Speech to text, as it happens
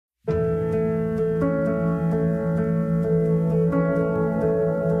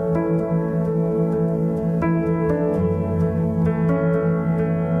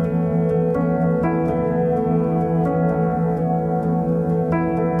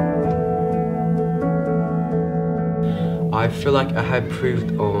I feel like I have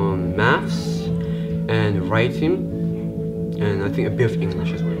improved on maths and writing, and I think a bit of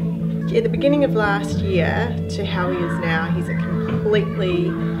English as well. At the beginning of last year to how he is now, he's actually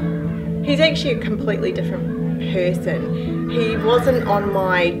a completely different person. He wasn't on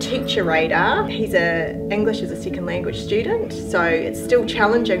my teacher radar. He's English as a second language student, so it's still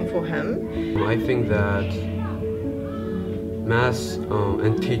challenging for him. I think that maths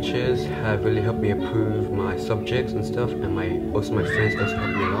and teachers have really helped me improve my subjects and stuff, and also my friends also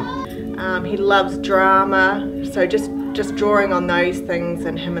helped me a lot. He loves drama, so just drawing on those things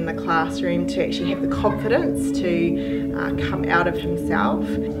and him in the classroom to actually have the confidence to come out of himself.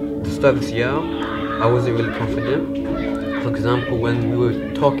 At the start of this year, I wasn't really confident. For example, when we were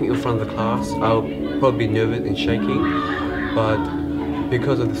talking in front of the class, I would probably be nervous and shaking, but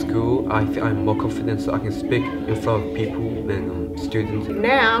because of the school, I think I'm more confident so I can speak in front of people than students.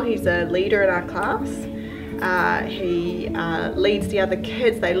 Now he's a leader in our class. He leads the other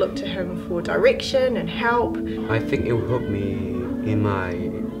kids. They look to him for direction and help. I think it will help me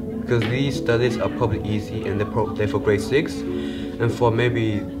because these studies are probably easy and they're for grade 6, and for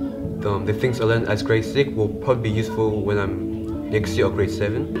maybe the things I learned as grade 6 will probably be useful when I'm next year or grade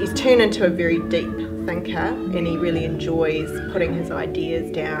 7. He's turned into a very deep thinker, and he really enjoys putting his ideas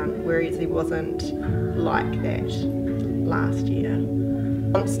down, whereas he wasn't like that last year.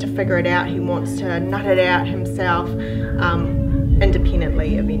 He wants to figure it out, he wants to nut it out himself,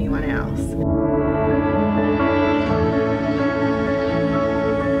 independently of anyone else.